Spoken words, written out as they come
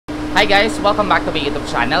Hi guys, welcome back to my YouTube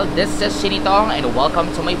channel. This is Chinito Ong and welcome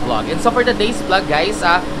to my vlog. And so for today's vlog guys,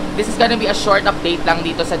 this is gonna be a short update lang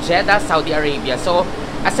dito sa Jeddah, Saudi Arabia. So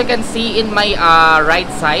as you can see in my right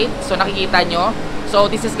side, so nakikita nyo, so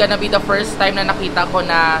this is gonna be the first time na nakita ko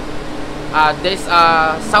na this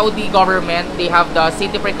Saudi government, they have the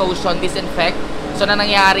safety precaution disinfect. So na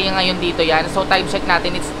nangyayari ngayon dito yan. So time check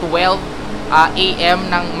natin, it's 12 AM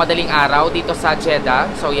ng madaling araw dito sa Jeddah.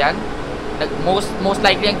 So yan, most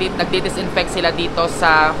likely nagdi-disinfect sila dito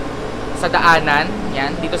sa daanan,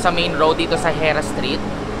 yan, dito sa main road, dito sa Hera Street.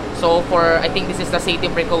 So I think this is the safety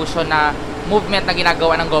precaution na movement na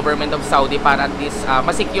ginagawa ng government of Saudi para at least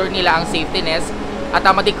ma-secure nila ang safetyness at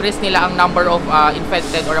ma-decrease nila ang number of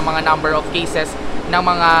infected or ang mga number of cases ng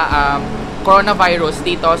mga coronavirus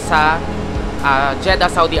dito sa Jeddah,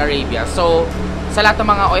 Saudi Arabia. So sa lahat ng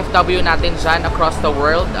mga OFW natin dyan across the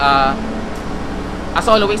world, as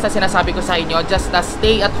always na sinasabi ko sa inyo, just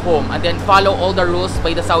stay at home and then follow all the rules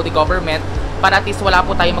by the Saudi government para at least wala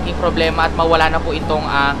po tayong maging problema at mawala na po itong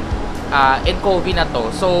COVID na to.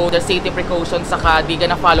 So the safety precautions, saka di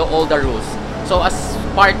gonna follow all the rules. So as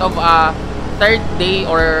part of third day,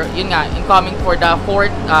 or yun nga, incoming for the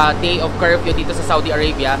fourth day of curfew dito sa Saudi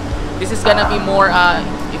Arabia, this is gonna be more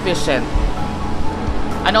efficient.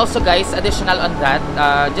 And also guys, additional on that,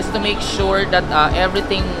 just to make sure that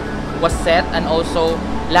everything was set, and also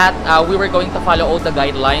lahat, we were going to follow all the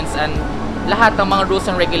guidelines and lahat ng mga rules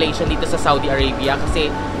and regulation dito sa Saudi Arabia, kasi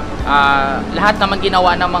lahat naman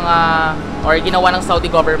ginawa ng mga, or ginawa ng Saudi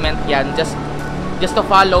government yan, just to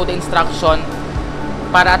follow the instruction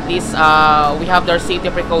para at least we have their safety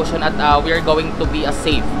precaution at we are going to be as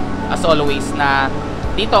safe as always. Na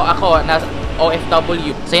dito ako na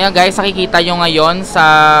OFW. So yan guys, nakikita nyo ngayon sa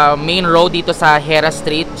main road dito sa Hera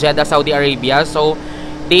Street, Jeddah, Saudi Arabia. So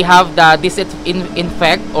they have the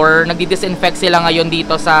disinfect, or nagdi-disinfect sila ngayon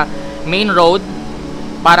dito sa main road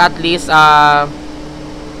para at least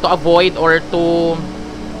to avoid or to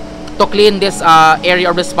clean this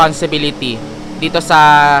area of responsibility dito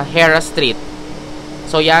sa Hera Street.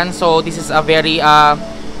 So yan, so this is a very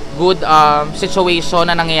good situation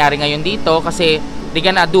na nangyayari ngayon dito, kasi they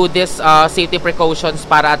gonna do this safety precautions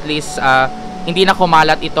para at least hindi na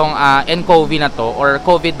kumalat itong COVID na to, or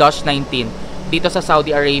COVID-19 dito sa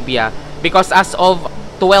Saudi Arabia. Because as of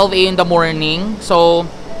 12 AM in the morning, so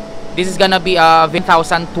this is gonna be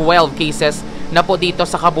 1,012 cases na po dito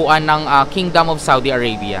sa kabuuan ng Kingdom of Saudi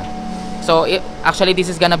Arabia. So actually this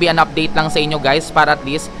is gonna be an update lang sa inyo guys, para at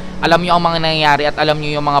least alam nyo ang mga nangyayari at alam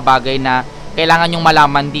nyo yung mga bagay na kailangan nyong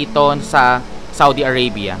malaman dito sa Saudi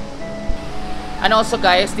Arabia. And also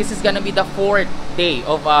guys, this is gonna be the fourth day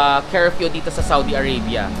of curfew dito sa Saudi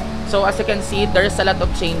Arabia. So as you can see, there's a lot of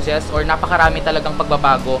changes, or napakarami talagang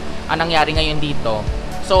pagbabago ang nangyari ngayon dito.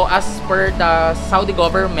 So as per the Saudi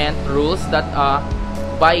government rules that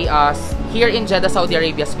by here in Jeddah, Saudi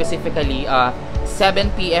Arabia specifically,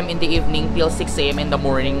 7 PM in the evening till 6 AM in the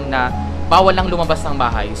morning na bawal lang lumabas ng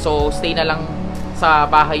bahay. So stay na lang sa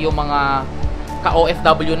bahay yung mga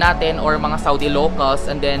ka-OFW natin or mga Saudi locals,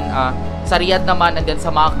 and then sa Riyadh naman and then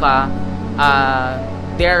sa Makkah,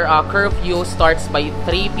 their curfew starts by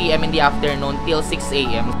 3 PM in the afternoon till 6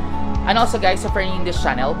 AM. And also guys, if you're new in this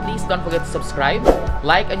channel, please don't forget to subscribe,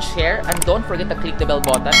 like and share, and don't forget to click the bell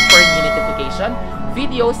button for new notification,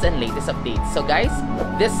 videos, and latest updates. So guys,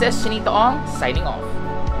 this is Chinito Ong signing off.